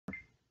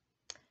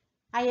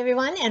Hi,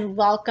 everyone, and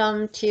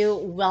welcome to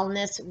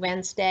Wellness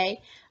Wednesday,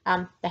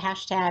 the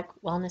hashtag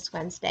Wellness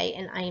Wednesday.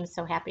 And I am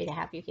so happy to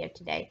have you here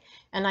today.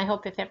 And I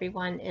hope if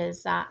everyone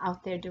is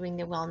out there doing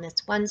the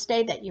Wellness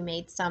Wednesday, that you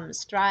made some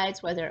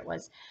strides, whether it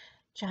was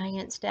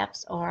giant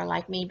steps or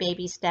like me,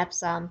 baby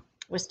steps.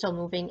 We're still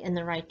moving in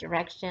the right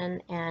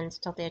direction and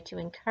still there to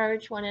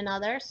encourage one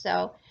another.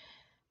 So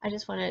I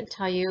just want to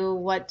tell you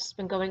what's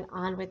been going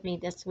on with me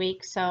this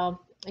week.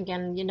 So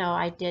again,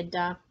 I did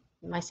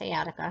my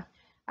sciatica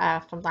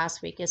from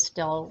last week is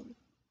still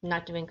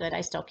not doing good.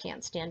 I still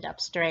can't stand up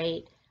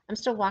straight. I'm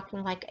still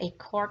walking like a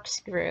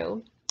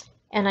corkscrew.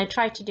 And I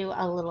try to do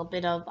a little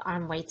bit of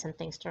arm weights and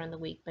things during the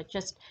week, but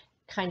just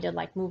kind of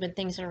like moving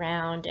things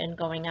around and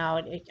going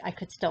out, I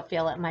could still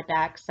feel it in my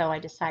back. So I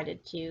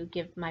decided to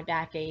give my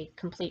back a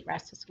complete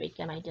rest this week,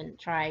 and I didn't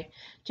try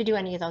to do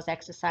any of those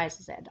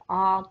exercises at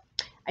all.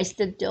 I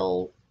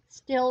still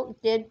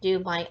did do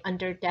my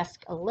under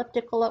desk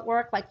elliptical at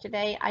work. Like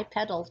today, I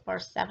pedaled for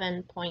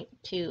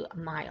 7.2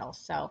 miles.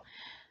 So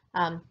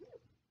um,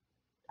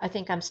 I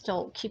think I'm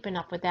still keeping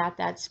up with that.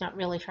 That's not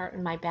really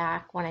hurting my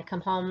back. When I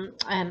come home,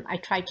 I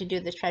tried to do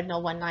the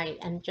treadmill one night,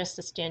 and just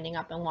the standing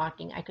up and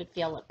walking, I could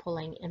feel it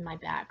pulling in my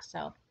back.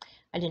 So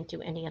I didn't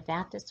do any of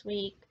that this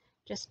week.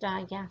 Just,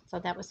 yeah, so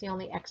that was the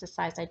only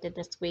exercise I did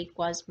this week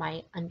was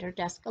my under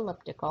desk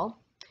elliptical.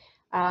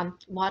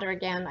 Water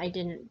again, I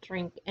didn't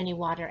drink any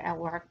water at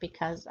work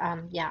because,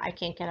 yeah, I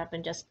can't get up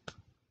and just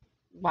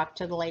walk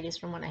to the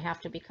ladies' room when I have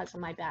to because of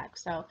my back.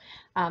 So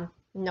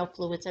no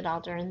fluids at all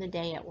during the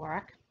day at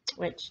work,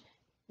 which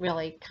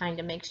really kind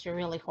of makes you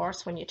really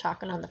hoarse when you're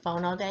talking on the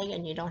phone all day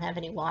and you don't have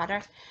any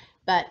water.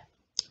 But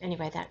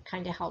anyway, that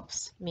kind of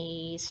helps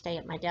me stay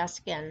at my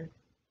desk. And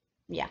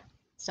yeah,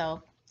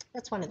 so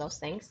that's one of those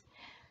things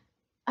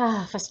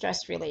for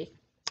stress relief.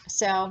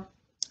 So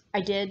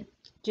I did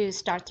do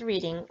start the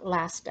reading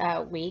last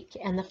week,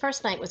 and the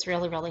first night was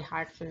really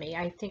hard for me.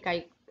 I think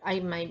I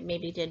might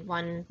maybe did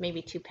one,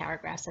 maybe two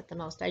paragraphs at the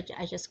most. I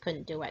just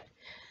couldn't do it.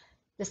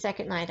 The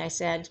second night I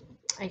said,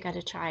 I got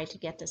to try to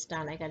get this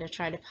done. I got to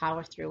try to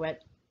power through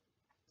it.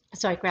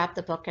 So I grabbed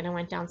the book and I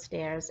went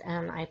downstairs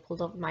and I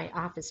pulled over my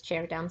office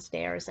chair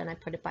downstairs and I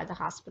put it by the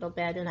hospital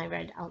bed and I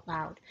read out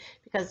loud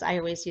because I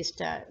always used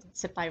to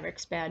sit by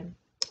Rick's bed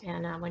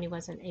and when he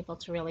wasn't able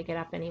to really get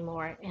up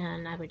anymore,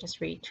 and I would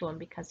just read to him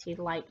because he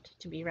liked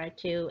to be read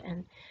to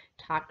and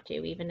talked to,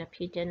 even if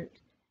he didn't,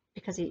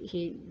 because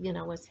he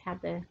was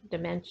had the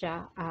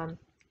dementia.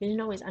 He didn't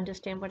always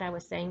understand what I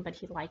was saying, but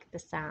he liked the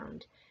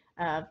sound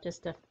of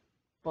just a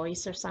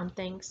voice or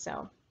something.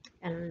 So,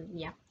 and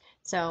yeah,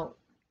 so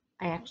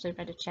I actually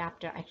read a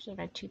chapter. I actually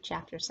read two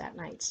chapters that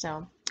night.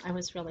 So it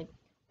was really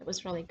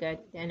good,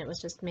 and it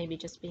was just maybe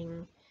just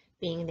being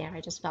there.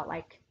 I just felt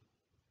like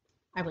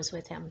I was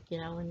with him,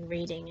 and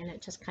reading, and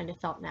it just kind of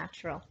felt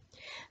natural.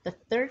 The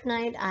third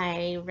night,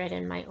 I read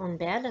in my own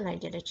bed, and I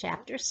did a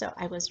chapter, so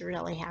I was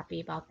really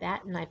happy about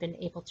that. And I've been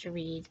able to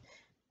read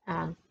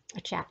a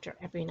chapter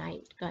every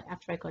night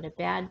after I go to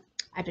bed.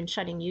 I've been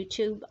shutting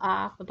YouTube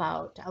off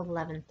about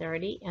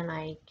 11:30, and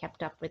I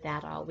kept up with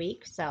that all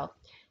week. So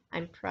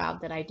I'm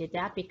proud that I did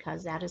that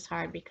because that is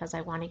hard because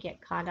I want to get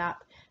caught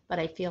up, but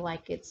I feel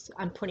like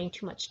I'm putting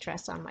too much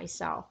stress on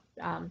myself.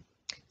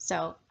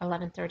 So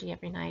 11:30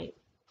 every night,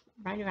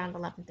 right around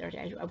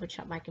 11:30, I would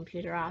shut my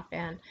computer off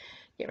and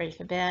get ready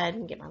for bed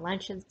and get my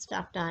lunch and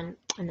stuff done,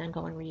 and then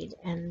go and read,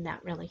 and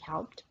that really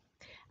helped.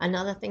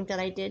 Another thing that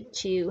I did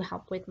to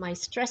help with my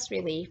stress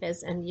relief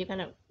is, and you're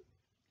gonna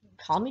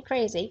call me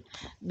crazy,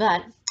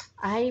 but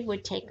I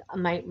would take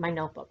my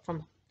notebook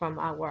from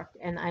our work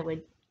and I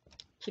would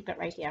keep it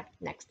right here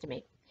next to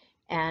me.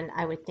 And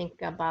I would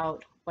think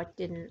about what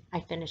didn't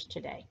I finish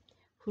today?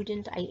 Who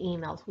didn't I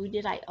email? Who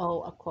did I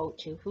owe a quote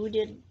to? Who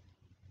did,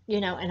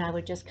 and I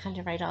would just kind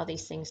of write all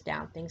these things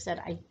down, things that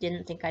I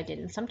didn't think I did.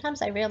 And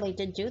sometimes I really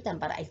did do them,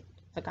 but I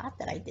forgot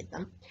that I did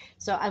them.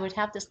 So I would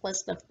have this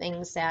list of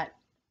things that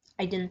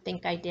I didn't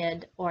think I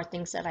did, or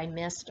things that I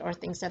missed, or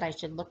things that I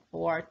should look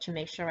for to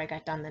make sure I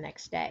got done the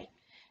next day.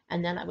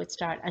 And then I would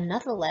start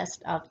another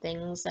list of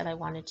things that I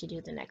wanted to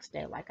do the next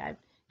day. Like I've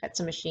got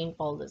some machine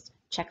folders,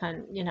 check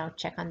on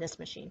this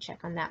machine,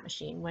 check on that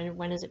machine.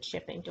 When is it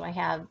shipping? Do I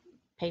have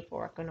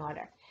paperwork in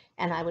order?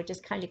 And I would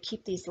just kind of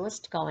keep these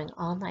lists going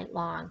all night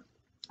long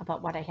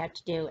about what I had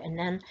to do. And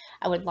then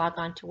I would log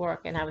on to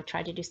work and I would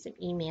try to do some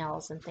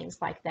emails and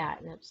things like that.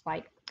 And it's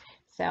like,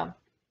 so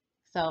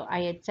so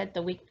I had said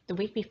the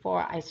week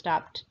before I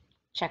stopped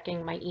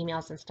checking my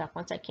emails and stuff.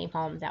 Once I came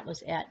home, that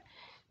was it.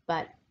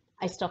 But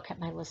I still kept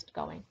my list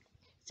going.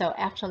 So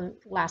after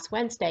last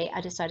Wednesday,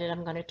 I decided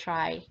I'm going to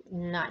try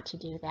not to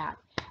do that.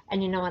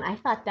 And and I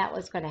thought that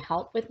was going to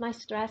help with my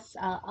stress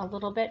a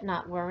little bit,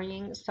 not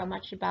worrying so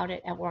much about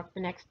it at work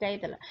the next day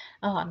that,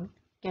 oh, I'm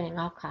getting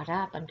all caught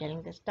up, I'm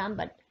getting this done,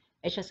 but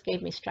it just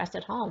gave me stress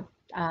at home.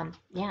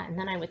 Yeah, and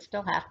then I would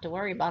still have to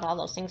worry about all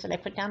those things that I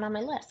put down on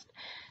my list.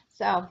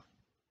 So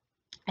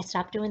I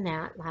stopped doing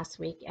that last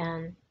week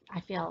and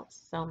I feel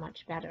so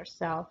much better.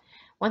 So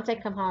once I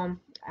come home,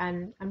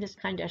 I'm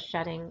just kind of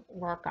shutting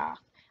work off.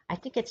 I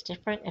think it's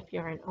different if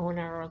you're an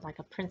owner or like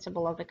a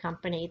principal of the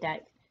company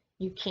that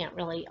you can't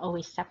really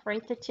always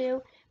separate the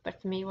two. But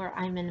for me, where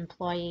I'm an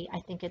employee, I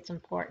think it's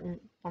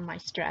important for my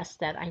stress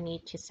that I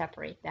need to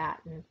separate that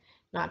and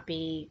not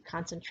be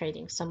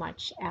concentrating so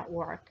much at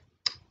work.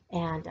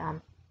 And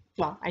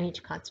well, I need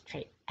to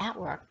concentrate at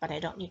work, but I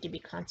don't need to be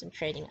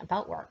concentrating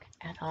about work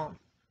at home.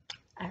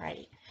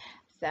 Alrighty.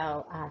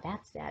 So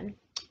that's said.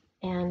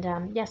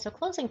 And yeah, so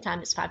closing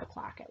time is 5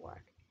 o'clock at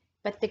work.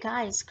 But the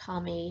guys call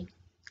me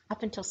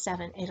up until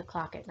 7, 8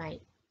 o'clock at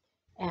night,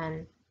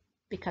 and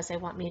because they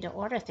want me to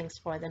order things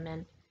for them.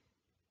 And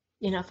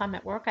if I'm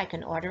at work, I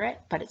can order it,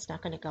 but it's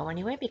not going to go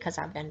anywhere because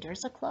our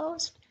vendors are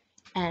closed,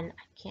 and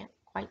I can't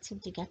quite seem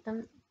to get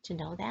them to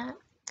know that.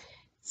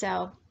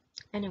 So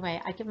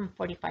anyway, I give them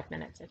 45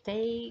 minutes. If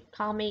they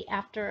call me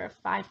after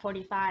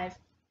 5:45,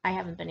 I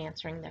haven't been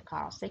answering their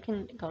calls. They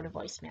can go to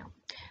voicemail,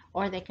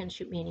 or they can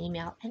shoot me an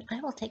email, and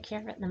I will take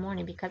care of it in the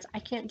morning because I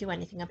can't do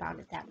anything about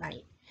it that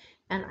night.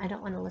 And I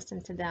don't want to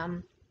listen to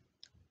them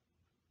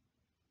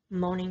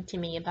moaning to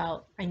me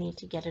about, I need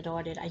to get it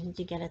ordered, I need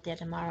to get it there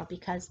tomorrow,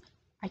 because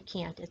I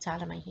can't, it's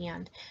out of my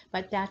hand.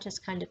 But that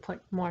just kind of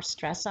put more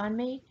stress on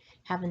me,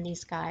 having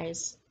these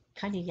guys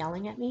kind of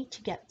yelling at me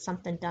to get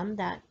something done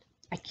that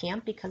I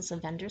can't because the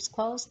vendor's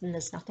closed and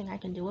there's nothing I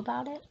can do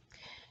about it.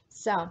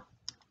 So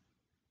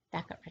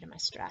that got rid of my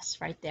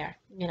stress right there.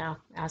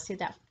 I'll see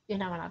that,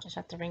 and I'll just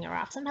shut the ringer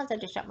off. Sometimes I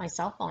just shut my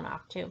cell phone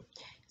off too.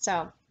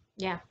 So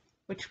yeah,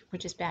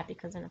 which is bad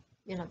because then,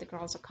 the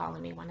girls are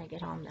calling me when I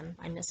get home, then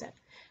I miss it.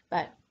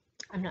 But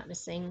I'm not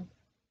missing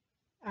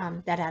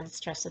that added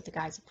stress that the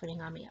guys are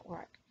putting on me at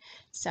work.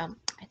 So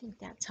I think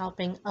that's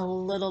helping a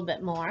little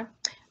bit more.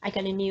 I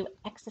got a new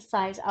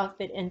exercise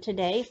outfit in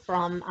today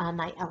from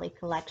my Ellie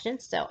collection,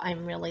 so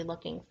I'm really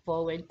looking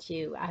forward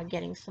to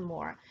getting some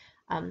more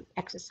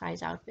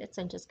exercise outfits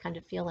and just kind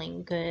of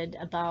feeling good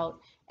about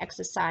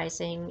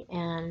exercising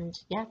and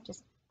yeah,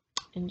 just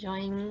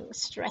enjoying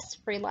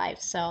stress-free life.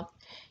 So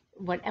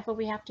whatever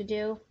we have to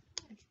do,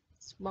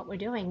 it's what we're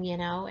doing,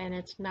 and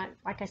it's not,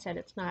 like I said,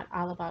 it's not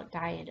all about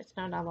diet. It's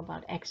not all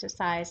about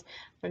exercise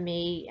for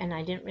me. And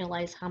I didn't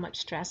realize how much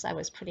stress I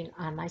was putting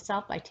on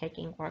myself by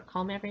taking work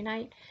home every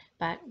night.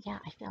 But yeah,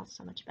 I feel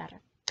so much better.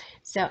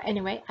 So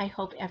anyway, I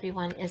hope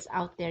everyone is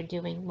out there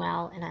doing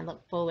well, and I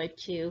look forward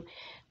to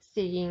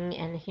seeing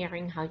and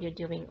hearing how you're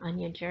doing on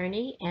your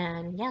journey.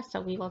 And yeah,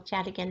 so we will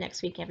chat again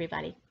next week,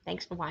 everybody.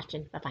 Thanks for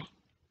watching. Bye-bye.